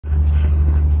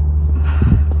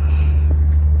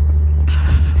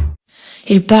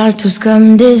Ils parlent tous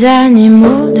comme des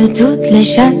animaux, de toutes les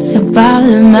chattes, ça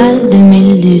parle mal.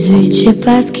 2018, je sais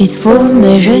pas ce qu'il te faut,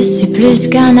 mais je suis plus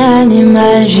qu'un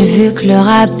animal. J'ai vu que le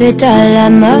rap est à la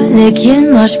mode et qu'il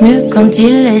marche mieux quand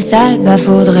il est sale. Bah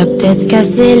faudrait peut-être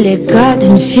casser les codes,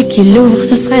 une fille qui l'ouvre,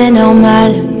 ce serait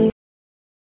normal.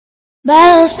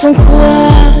 Balance ton quoi.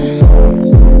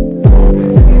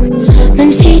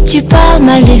 Même si tu parles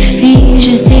mal des filles,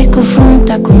 je sais qu'au fond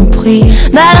t'as compris.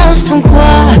 Balance ton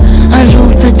quoi, un jour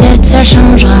peut-être ça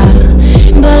changera.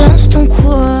 Balance ton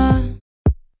quoi.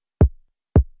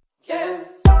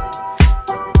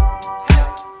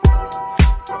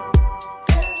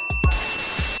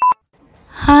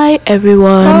 Hi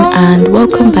everyone and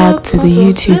welcome back to the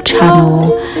YouTube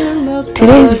channel.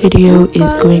 Today's video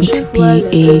is going to be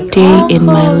a day in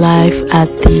my life at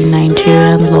the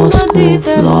Nigerian law school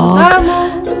vlog.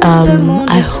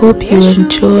 I hope you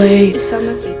enjoy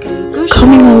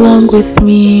coming along with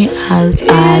me as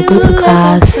I go to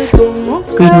class,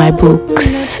 read my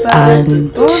books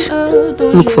and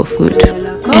look for food.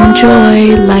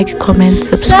 Enjoy, like, comment,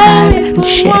 subscribe and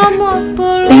share.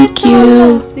 Thank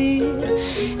you.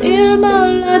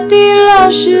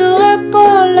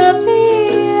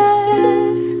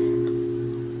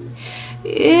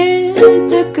 Et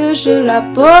dès que je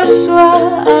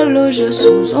l'aperçois, alors je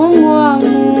sens en moi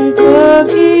mon cœur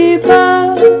qui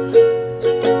bat.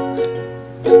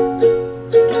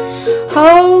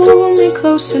 Hold me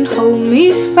close and hold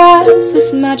me fast.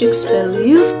 This magic spell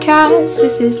you've cast,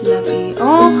 this is la vie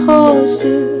en rose.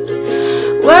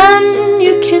 When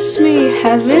you kiss me,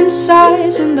 heaven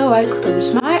sighs, and though I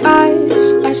close my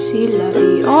eyes, I see la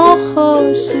vie en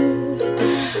rose.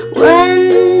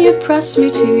 When you press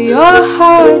me to your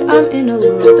heart, I'm in a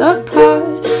world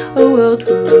apart, a world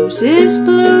where roses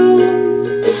bloom.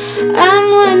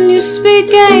 And when you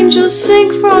speak, angels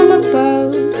sing from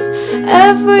above.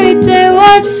 Every day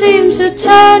words seem to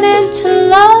turn into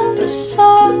love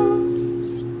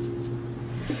songs.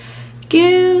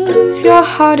 Give your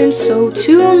heart and soul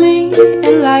to me,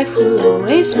 and life will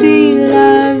always be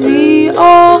la vie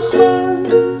en rose.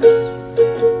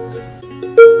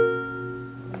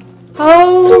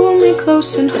 Hold me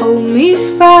close and hold me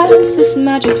fast. This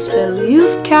magic spell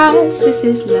you've cast, this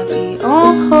is la vie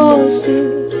en rose.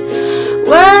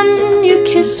 When you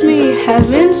kiss me,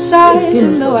 heaven sighs,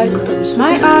 and though I close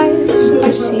my eyes, I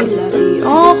see la vie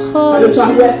en rose.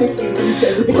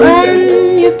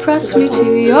 When you press me to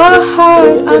your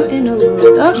heart, I'm in a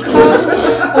world apart,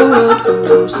 a world where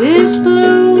roses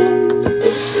bloom.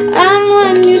 And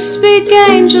when you speak,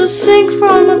 angels sing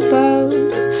from above.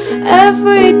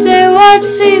 Every day words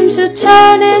seem to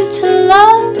turn into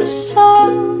love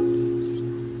songs.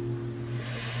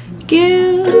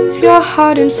 Give your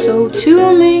heart and soul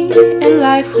to me, and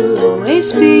life will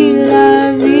always be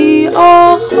la vie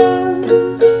en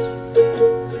rose.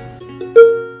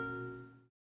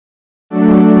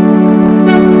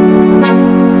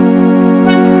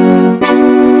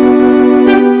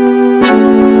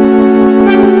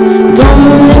 Dans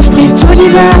mon esprit tout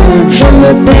divague, je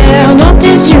me perds dans tes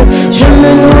yeux, je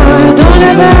me noie dans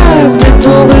la vague de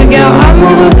ton regard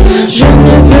amoureux. Je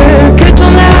ne veux que ton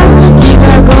âme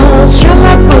divagant sur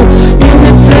ma peau,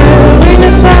 une fleur, une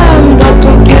femme dans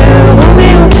ton cœur,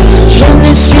 Roméo. Je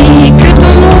ne suis que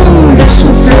ton nom, le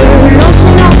souffle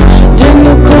lancinant de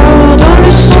nos corps dans le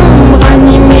sombre,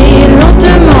 animé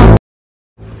lentement.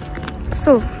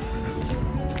 So,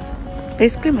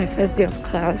 basically my first day of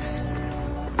class,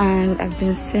 and I've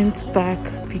been sent back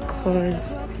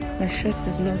because my shirt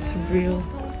is not real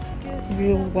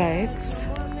white.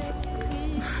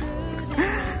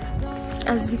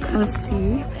 As you can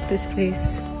see, this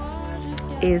place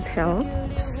is hell.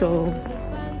 So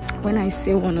when I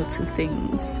say one or two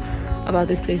things about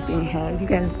this place being hell, you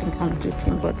guys think I'm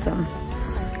joking, but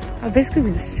I've basically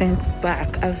been sent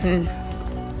back, as in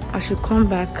I should come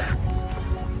back,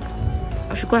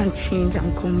 I should go and change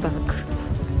and come back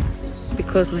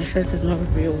because my shirt is not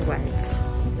real white.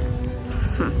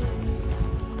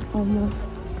 Almost.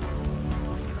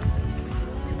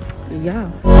 Yeah.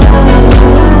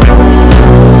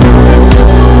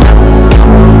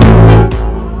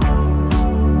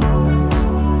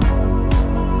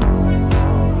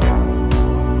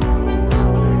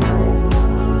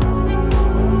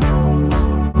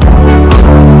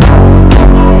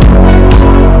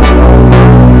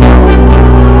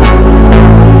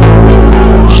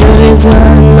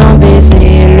 Résonne en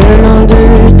baiser le long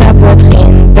de ta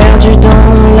poitrine, perdu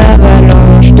dans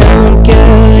l'avalanche de mon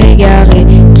cœur égaré.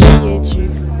 Qui es-tu?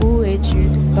 Où es-tu?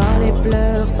 Par les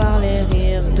pleurs, par les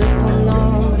rires de ton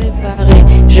ombre effarée.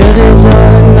 Je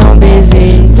résonne en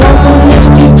baiser, dans mon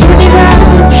esprit tout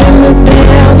divague, je me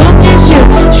perds dans tes yeux.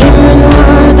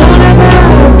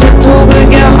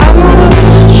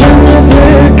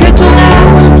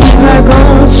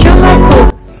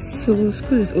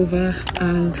 is over,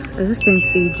 and I just spent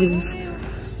ages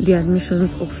in the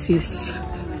admissions office,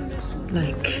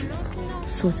 like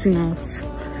sorting out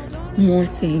more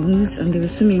things, and there were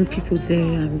so many people there,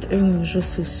 and everyone was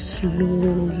just so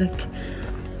slow. Like,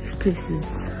 this place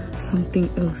is something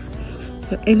else.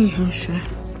 But anyhow,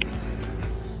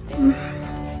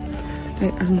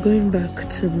 I'm going back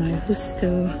to my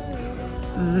hostel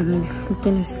and I'm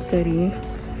gonna study.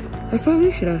 I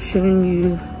probably should have shown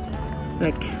you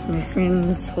like my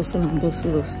friends' hustle and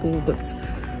bustle of school, but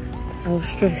I was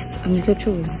stressed and the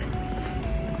lecture was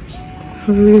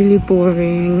really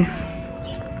boring.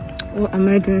 What am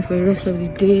I doing for the rest of the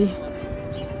day?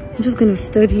 I'm just gonna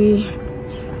study.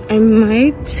 I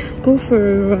might go for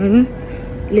a run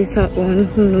later on,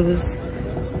 who knows?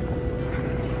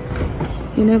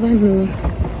 You never know.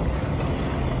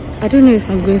 I don't know if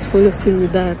I'm going to follow through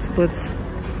with that, but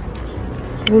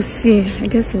we'll see. I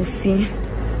guess we'll see.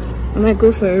 I might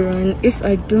go for a run. If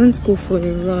I don't go for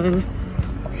a run,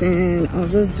 then I'll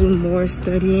just do more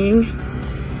studying,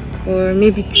 or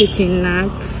maybe take a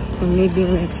nap, or maybe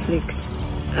Netflix.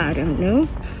 I don't know.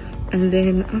 And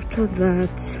then after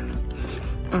that,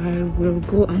 I will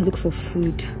go and look for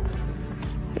food.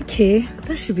 Okay,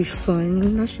 that should be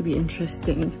fun. That should be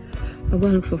interesting. I'll go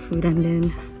and look for food, and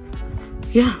then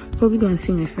yeah, probably go and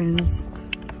see my friends.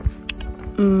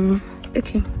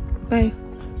 Okay, bye.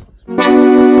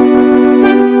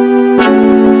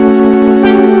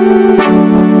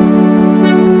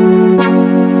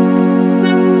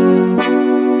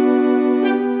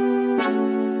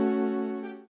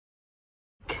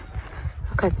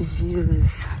 Look at the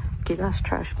views. Okay, that's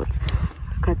trash, but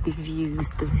look at the views,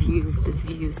 the views.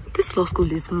 This law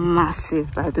school is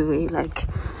massive, by the way. Like,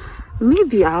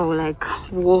 maybe I'll like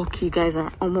walk you guys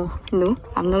around. No,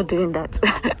 I'm not doing that.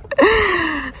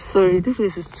 Sorry, this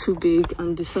place is too big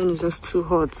and the sun is just too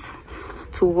hot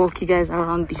to walk you guys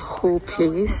around the whole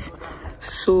place.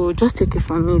 So just take it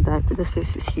from me that this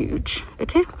place is huge.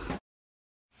 Okay,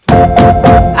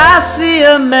 I see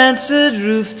a mansard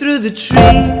roof through the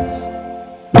trees.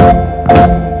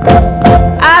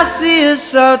 I see a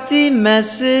salty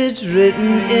message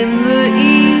written in the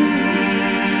eaves.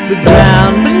 The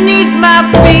ground beneath my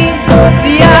feet,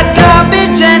 the hot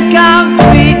garbage and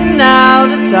concrete. Now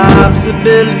the tops of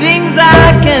buildings,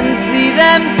 I can see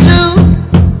them too.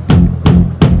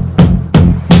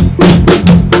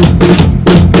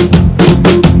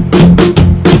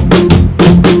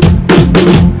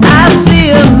 I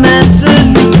see a mansard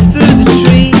roof through the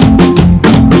trees.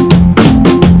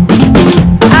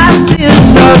 I see a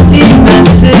salty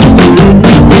message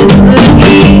written in the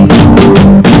eaves.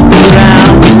 The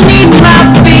ground beneath my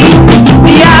feet,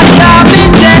 the hot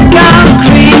garbage and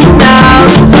concrete. Now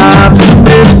the tops of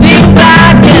buildings,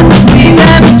 I can see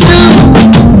them too.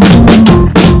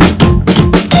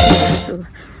 so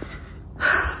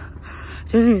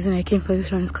the only reason I came for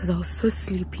this run is because I was so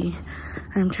sleepy.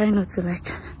 I'm trying not to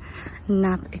like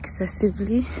nap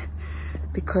excessively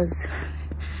because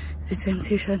the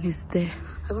temptation is there.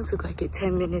 I went to like a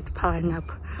 10-minute power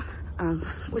nap,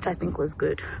 which I think was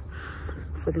good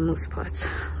for the most part.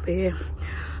 But yeah,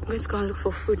 I'm going to go and look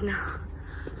for food now.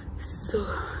 So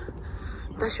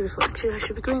that should be fun. Actually, I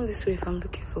should be going this way if I'm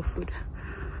looking for food.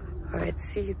 Alright,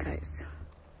 see you guys.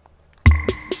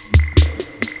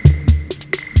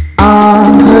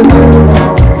 Entre nous,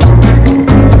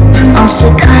 en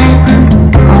secret,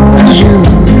 on joue.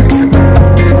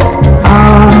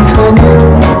 Entre nous,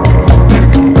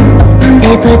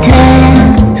 et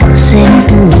peut-être c'est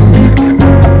fou.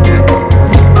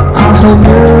 Entre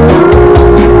nous,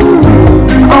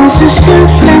 on se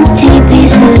souffle un petit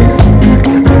bisou.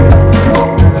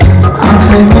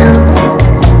 Entre nous,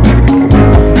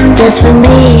 just for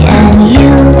me and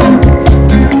you.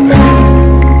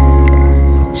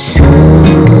 Sous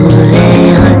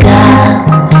les regards,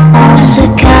 on se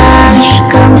cache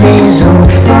comme des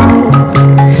enfants.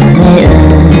 Mais un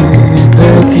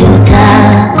peu plus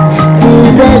tard,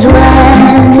 plus besoin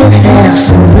de faire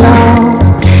semblant.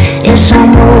 Et sans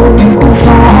mots, au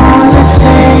fond, on le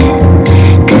sait,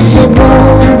 que c'est beau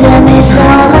d'aimer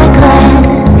sans regret.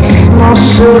 Mon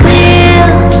sourire,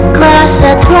 grâce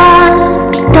à toi,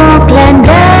 ton clin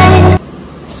d'œil.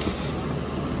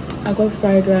 I got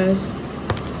fried rice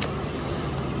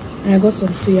and I got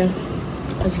some suya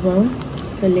as well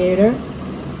for later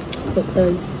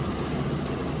because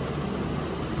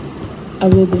I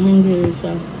will be hungry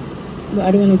later, but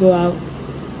I don't want to go out,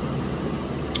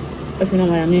 if you know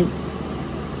what I mean.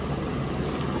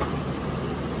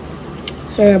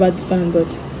 Sorry about the fan, but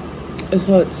it's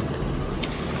hot.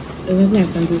 There's nothing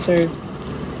I can do, sorry.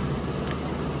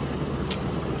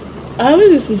 I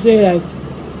always used to say like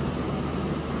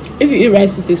if you eat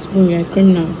rice with a spoon, you're a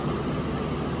criminal.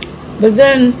 But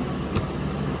then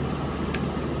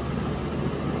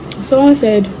someone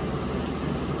said,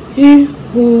 he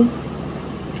who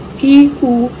he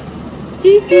who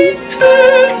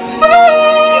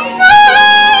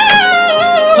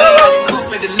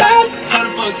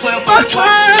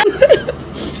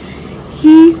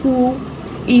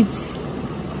eats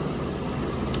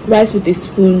rice with a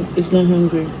spoon is not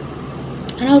hungry.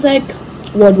 And I was like,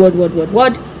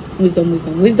 what? Wisdom.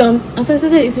 And so I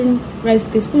started eating rice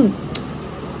with a spoon.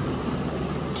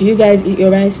 Do you guys eat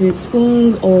your rice with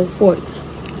spoons or forks?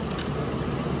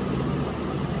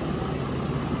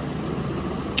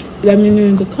 Let me know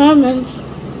in the comments.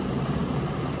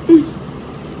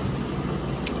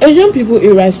 Asian people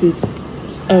eat rice with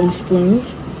spoons.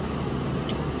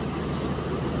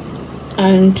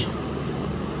 And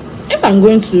if I'm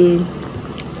going to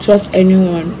trust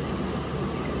anyone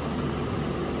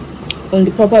on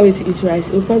the proper way to eat rice,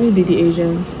 it will probably be the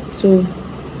Asians. So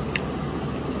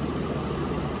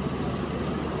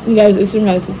you guys eating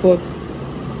rice with forks,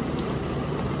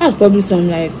 that's probably some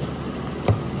like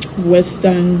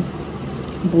Western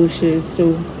bullshit.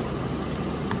 So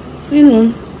you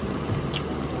know,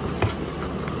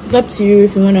 it's up to you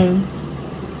if you want to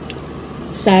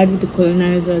side with the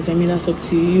colonizers. I mean, that's up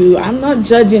to you. I'm not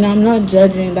judging.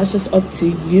 That's just up to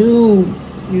you.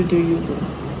 You do you.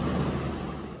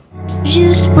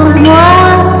 Juste pour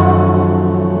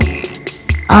moi,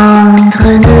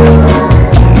 entre nous.